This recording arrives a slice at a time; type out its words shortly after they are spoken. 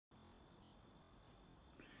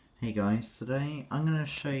Hey guys, today I'm going to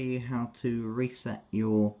show you how to reset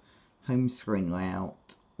your home screen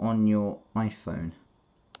layout on your iPhone.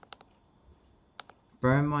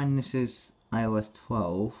 Bear in mind this is iOS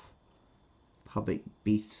 12, public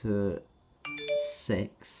beta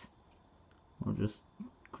 6. I'll just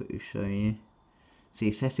quickly show you.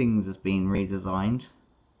 See, settings has been redesigned.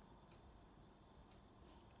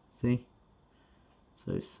 See?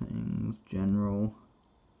 So settings, general,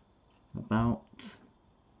 about.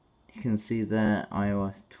 You can see there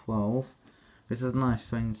iOS 12. This is an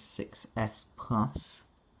iPhone 6s Plus.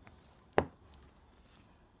 Let's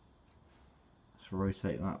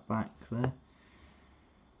rotate that back there.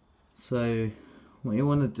 So what you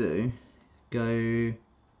want to do, go,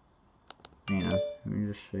 let me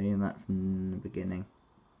just show you that from the beginning.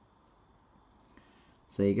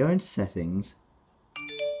 So you go into settings,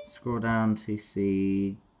 scroll down to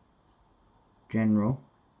see general,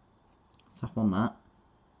 tap on that.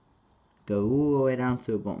 Go all the way down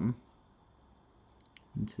to the bottom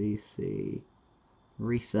until you see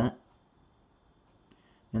reset,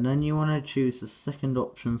 and then you want to choose the second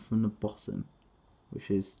option from the bottom,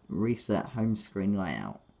 which is reset home screen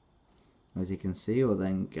layout. As you can see, you'll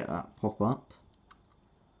then get that pop up.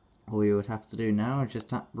 All you would have to do now is just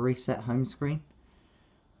tap reset home screen,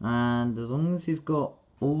 and as long as you've got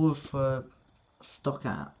all of the stock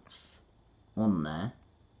apps on there,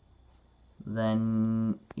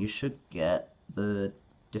 then you should get the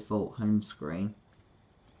default home screen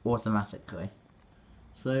automatically.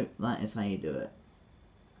 So that is how you do it.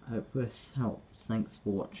 Hope this helps. Thanks for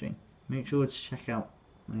watching. Make sure to check out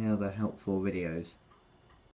my other helpful videos.